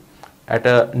superiorly at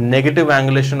a negative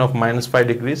angulation of -5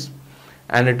 degrees,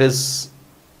 and it is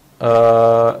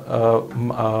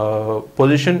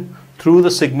positioned through the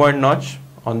sigmoid notch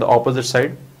on the opposite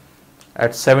side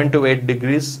at 7 to 8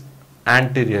 degrees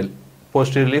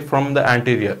posteriorly from the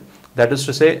anterior. That is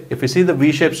to say, if you see the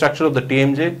V-shaped structure of the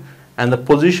TMJ and the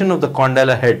position of the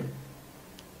condylar head,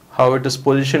 how it is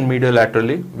positioned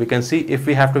mediolaterally, we can see if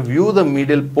we have to view the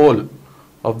medial pole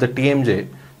of the TMJ,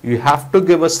 you have to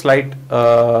give a slight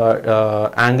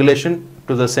angulation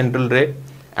to the central ray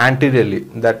anteriorly.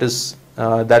 That is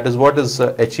what is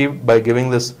achieved by giving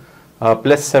this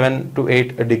plus 7 to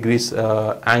 8 degrees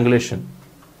angulation.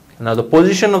 Now, the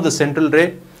position of the central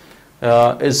ray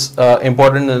is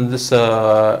important in this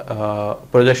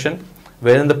projection,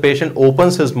 wherein the patient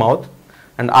opens his mouth,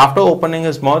 and after opening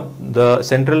his mouth, the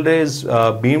central ray is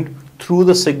beamed through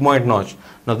the sigmoid notch.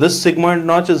 Now, this sigmoid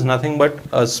notch is nothing but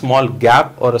a small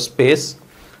gap or a space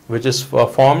which is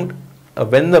formed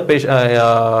when the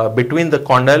patient between the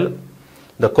condyle,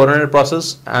 the coronary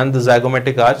process, and the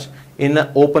zygomatic arch in an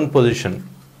open position.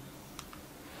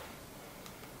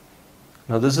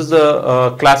 Now, this is the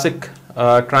classic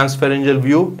transpharyngeal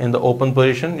view in the open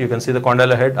position. You can see the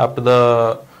condylar head up to the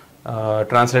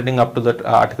translating up to the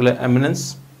articular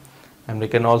eminence, and we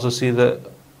can also see the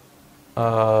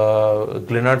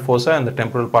glenoid fossa and the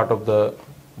temporal part of the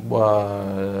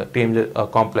TMJ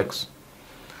complex.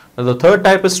 Now, the third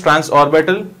type is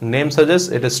transorbital. Name suggests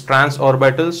it is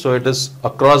transorbital, so it is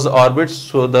across the orbits.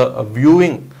 So the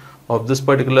viewing of this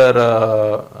particular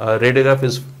radiograph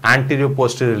is anterior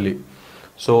posteriorly.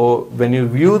 So when you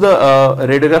view the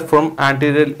radiograph from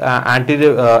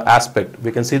anterior aspect,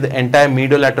 we can see the entire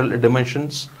mediolateral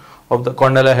dimensions of the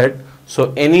condylar head.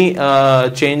 So any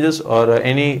changes or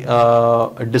any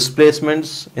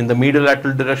displacements in the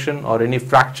mediolateral direction or any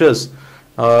fractures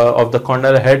of the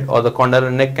condylar head or the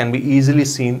condylar neck can be easily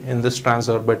seen in this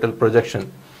transorbital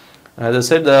projection. As I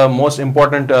said, the most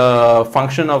important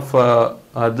function of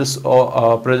this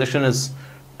projection is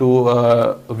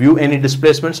to view any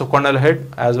displacements of condylar head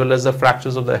as well as the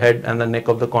fractures of the head and the neck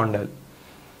of the condyle.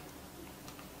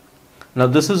 Now,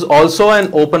 this is also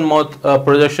an open mouth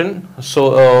projection,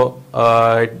 so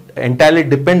it entirely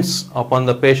depends upon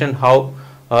the patient how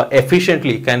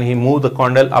efficiently can he move the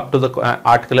condyle up to the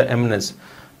articular eminence.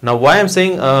 Now, why I am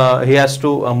saying he has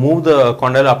to move the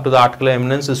condyle up to the articular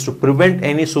eminence is to prevent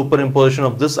any superimposition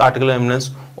of this articular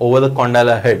eminence over the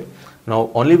condylar head.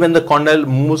 Now, only when the condyle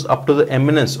moves up to the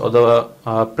eminence or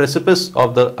the precipice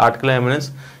of the articular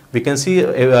eminence, we can see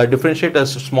differentiate a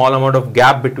small amount of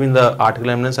gap between the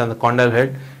articular eminence and the condyle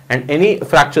head, and any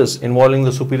fractures involving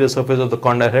the superior surface of the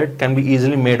condyle head can be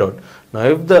easily made out. Now,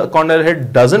 if the condyle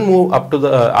head doesn't move up to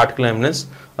the articular eminence,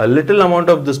 a little amount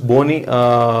of this bony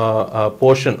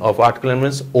portion of articular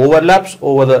eminence overlaps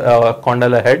over the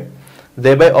condylar head,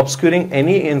 thereby obscuring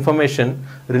any information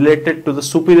related to the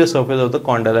superior surface of the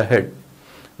condylar head.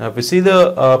 Now, if we see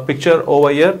the picture over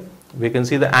here, We can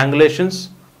see the angulations,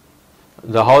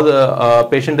 how the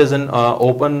patient is in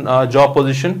open jaw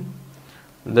position.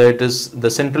 The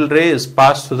central ray is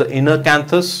passed through the inner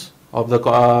canthus of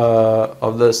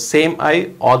the same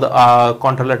eye or the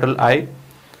contralateral eye,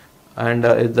 and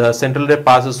the central ray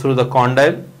passes through the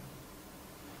condyle,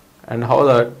 and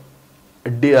how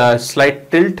the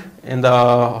slight tilt in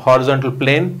the horizontal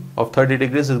plane of 30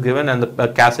 degrees is given, and the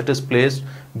cassette is placed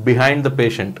behind the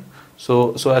patient,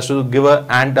 so as to give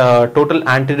a total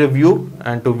anterior view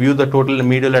and to view the total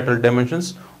mediolateral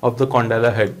dimensions of the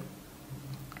condylar head.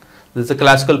 This is a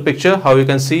classical picture, how you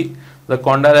can see the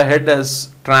condylar head is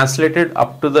translated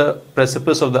up to the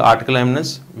precipice of the articular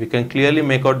eminence. We can clearly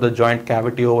make out the joint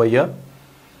cavity over here,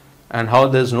 and how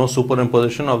there is no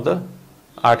superimposition of the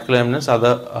articular eminence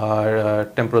other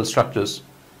temporal structures.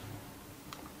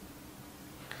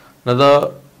 Now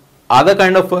the other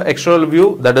kind of external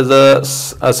view, that is a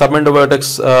submental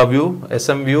vertex view,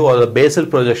 SM view, or the basal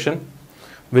projection,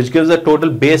 which gives a total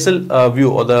basal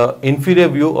view or the inferior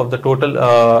view of the total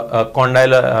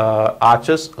condylar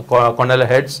arches, condylar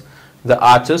heads, the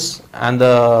arches, and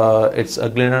its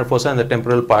glenoid fossa and the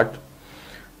temporal part.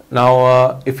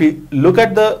 Now, if we look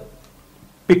at the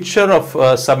picture of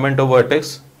submental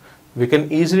vertex, we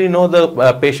can easily know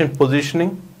the patient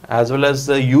positioning as well as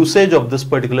the usage of this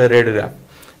particular radiograph.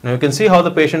 Now, you can see how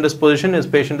the patient is positioned. His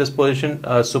patient is positioned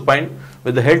supine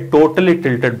with the head totally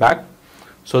tilted back.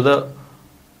 So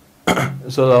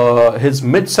his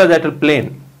mid-sagittal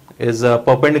plane is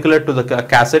perpendicular to the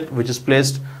cassette, which is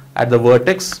placed at the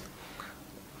vertex.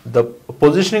 The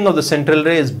positioning of the central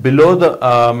ray is below the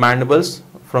mandibles.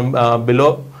 From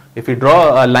below, if we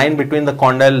draw a line between the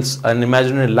condyles, an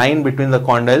imaginary line between the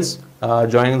condyles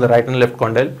joining the right and left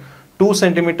condyle, 2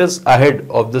 centimeters ahead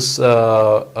of this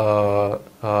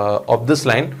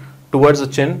line towards the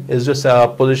chin is just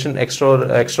positioned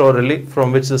extraorally,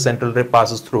 from which the central ray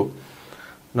passes through.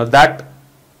 Now that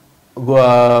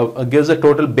gives a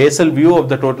total basal view of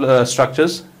the total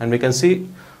structures, and we can see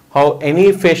how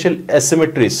any facial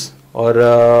asymmetries or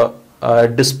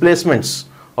displacements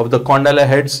of the condylar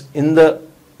heads in the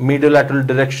mediolateral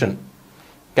direction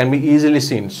can be easily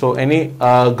seen. So any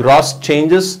gross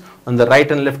changes on the right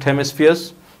and left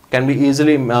hemispheres can be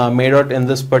easily made out in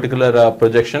this particular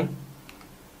projection.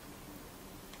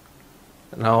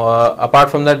 Now, apart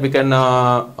from that, we can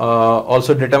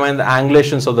also determine the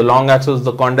angulations of the long axis of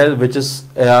the condyle, which is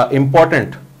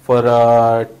important for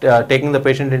taking the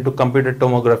patient into computed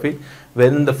tomography,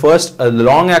 wherein the first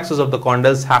long axis of the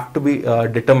condyles have to be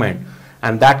determined,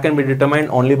 and that can be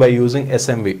determined only by using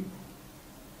SMV.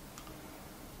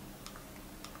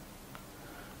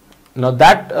 Now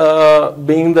that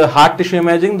being the hard tissue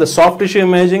imaging, the soft tissue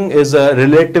imaging is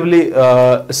relatively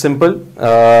simple.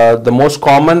 The most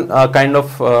common kind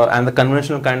of and the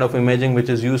conventional kind of imaging which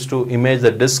is used to image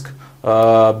the disc,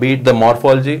 be it the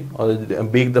morphology or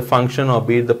be it the function or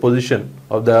be it the position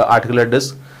of the articular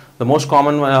disc. The most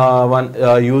common one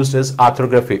used is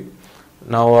arthrography.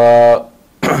 Now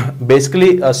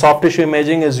basically soft tissue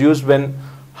imaging is used when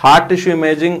hard tissue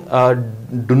imaging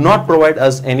do not provide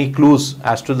us any clues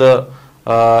as to the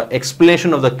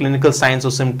explanation of the clinical signs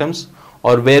or symptoms,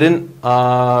 or wherein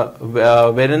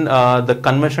the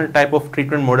conventional type of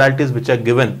treatment modalities which are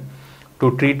given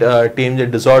to treat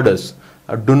TMJ disorders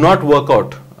do not work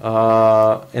out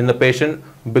in the patient,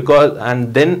 because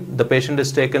then the patient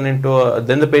is taken into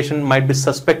then the patient might be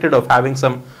suspected of having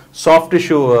some soft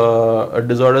tissue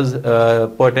disorders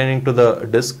pertaining to the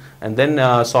disc, and then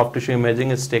soft tissue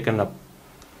imaging is taken up.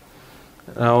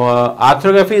 Now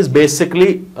arthrography is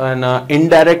basically an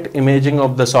indirect imaging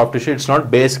of the soft tissue. It's not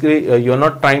basically you're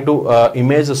not trying to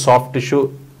image the soft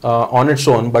tissue on its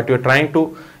own, but you're trying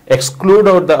to exclude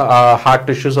out the hard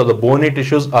tissues or the bony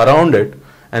tissues around it,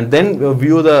 and then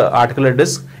view the articular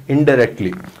disc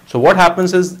indirectly. So what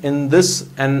happens is, in this,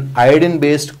 an iodine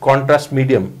based contrast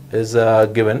medium is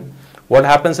given. What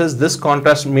happens is, this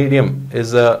contrast medium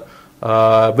is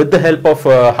with the help of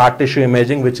hard tissue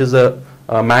imaging, which is a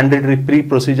mandatory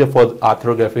pre-procedure for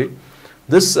arthrography.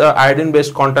 This iodine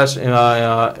based contrast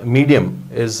medium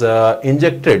is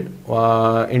injected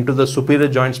into the superior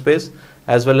joint space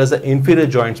as well as the inferior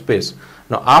joint space.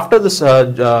 Now after this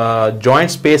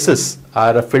joint spaces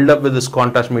are filled up with this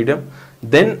contrast medium,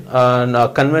 then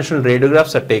conventional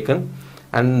radiographs are taken,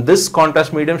 and this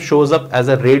contrast medium shows up as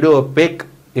a radio opaque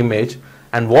image,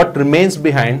 and what remains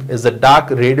behind is the dark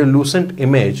radiolucent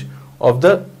image of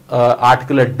the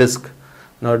articular disc.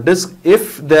 Now disc,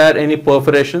 if there are any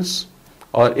perforations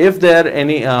or if there are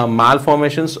any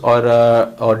malformations or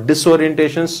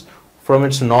disorientations from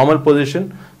its normal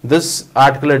position, this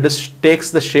articular disc takes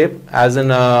the shape as in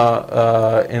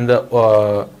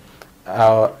the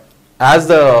as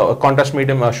the contrast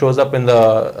medium shows up in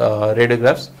the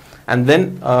radiographs, and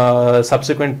then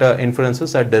subsequent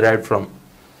inferences are derived from.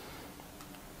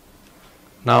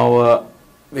 Now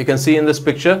we can see in this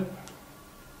picture,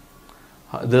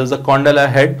 there is a condyle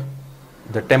head,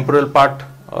 the temporal part,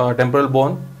 temporal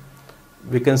bone.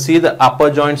 We can see the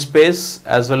upper joint space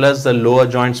as well as the lower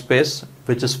joint space,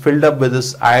 which is filled up with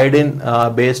this iodine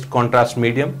based contrast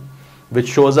medium, which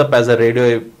shows up as a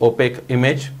radio opaque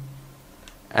image.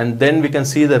 And then we can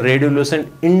see the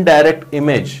radiolucent indirect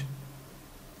image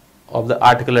of the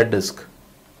articular disc.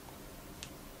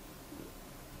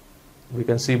 We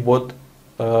can see both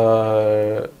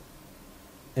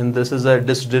in this is a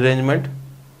disc derangement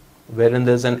wherein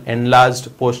there is an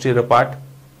enlarged posterior part.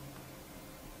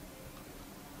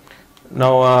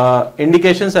 Now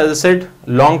indications, as I said,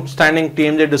 long-standing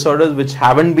TMJ disorders which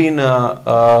haven't been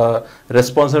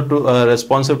responsive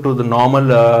to the normal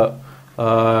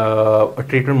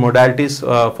treatment modalities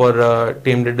for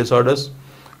TMJ disorders,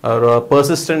 or a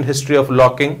persistent history of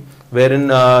locking, wherein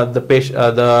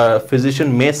the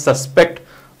physician may suspect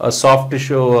a soft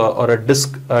tissue or a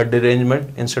disc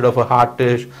derangement instead of a hard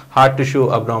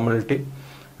tissue abnormality.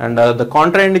 And the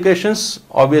contraindications,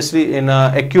 obviously, in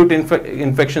acute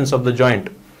infections of the joint,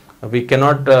 we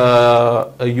cannot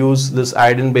use this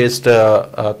iodine-based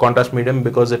contrast medium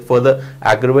because it further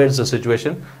aggravates the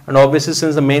situation. And obviously,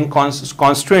 since the main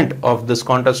constraint of this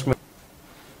contrast medium,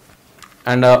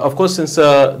 and of course, since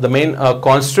the main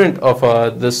constraint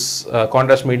of this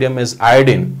contrast medium is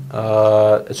iodine,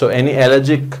 so any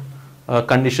allergic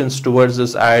conditions towards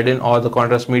this iodine or the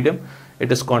contrast medium,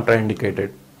 it is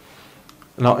contraindicated.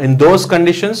 Now, in those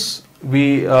conditions,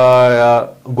 we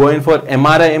go in for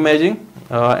MRI imaging.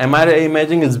 MRI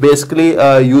imaging is basically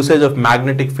usage of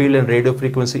magnetic field and radio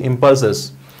frequency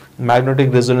impulses,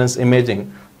 magnetic resonance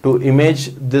imaging, to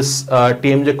image this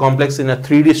TMJ complex in a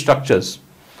 3D structures.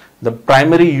 The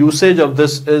primary usage of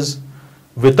this is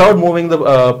without moving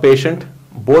the patient.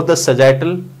 Both the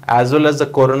sagittal as well as the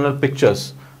coronal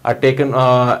pictures are taken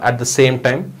at the same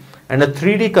time, and a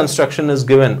 3D construction is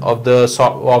given of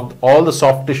all the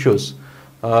soft tissues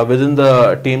within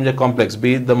the TMJ complex,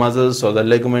 be it the muscles or the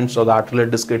ligaments or the articular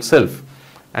disc itself,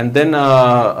 and then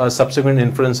subsequent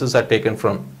inferences are taken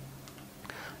from.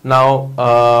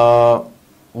 Now,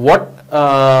 what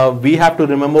we have to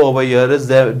remember over here is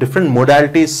there are different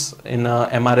modalities in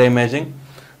MRI imaging.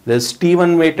 There is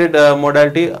T1 weighted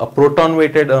modality, a proton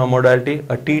weighted modality,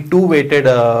 a T2 weighted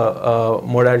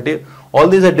modality. All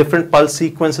these are different pulse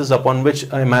sequences upon which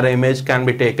MRI image can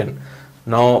be taken.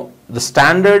 Now, the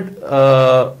standard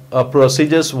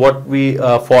procedures what we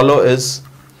follow is,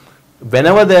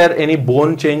 whenever there are any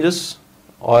bone changes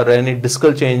or any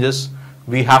discal changes,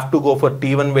 we have to go for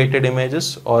T1 weighted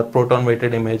images or proton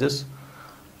weighted images.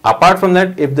 Apart from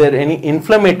that, if there are any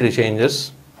inflammatory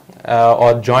changes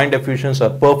or joint effusions or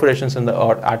perforations in the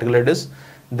articular disc,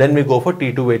 then we go for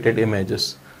T2 weighted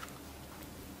images.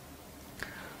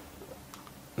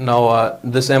 Now,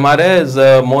 this MRI is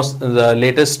the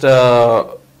latest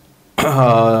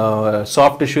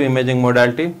soft tissue imaging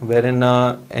modality, wherein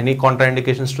any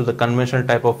contraindications to the conventional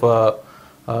type of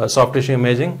soft tissue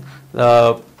imaging,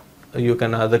 the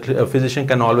physician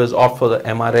can always opt for the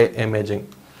MRI imaging.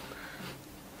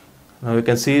 Now we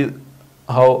can see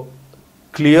how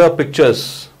clear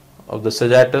pictures of the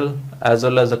sagittal as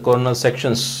well as the coronal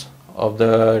sections of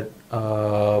the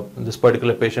this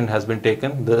particular patient has been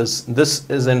taken. This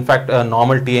is in fact a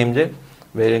normal TMJ,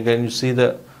 where again you see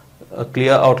the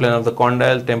clear outline of the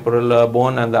condyle, temporal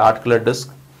bone and the articular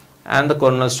disc and the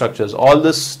coronal structures. All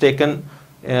this taken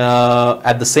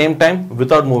at the same time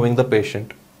without moving the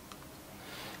patient.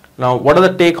 Now, what are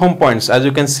the take-home points? As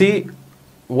you can see,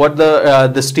 what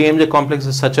this TMJ complex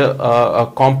is such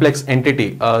a complex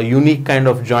entity, a unique kind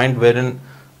of joint wherein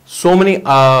so many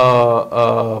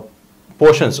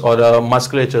portions or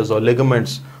musculatures or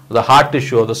ligaments, the hard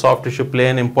tissue or the soft tissue play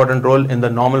an important role in the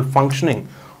normal functioning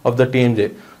of the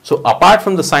TMJ. So, apart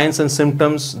from the signs and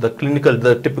symptoms, the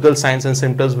typical signs and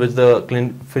symptoms which the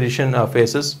physician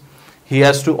faces, he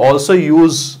has to also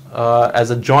use as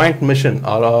a joint mission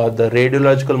or the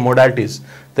radiological modalities,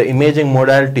 the imaging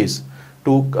modalities,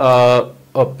 to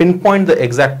pinpoint the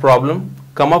exact problem,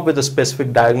 come up with a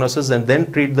specific diagnosis and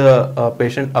then treat the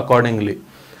patient accordingly.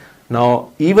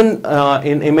 Now, even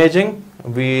in imaging,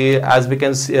 as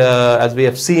we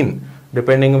have seen,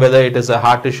 depending whether it is a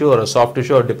hard tissue or a soft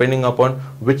tissue, or depending upon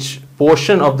which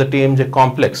portion of the TMJ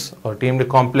complex or TMJ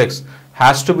complex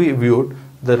has to be viewed,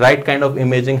 the right kind of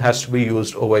imaging has to be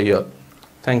used over here.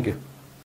 Thank you.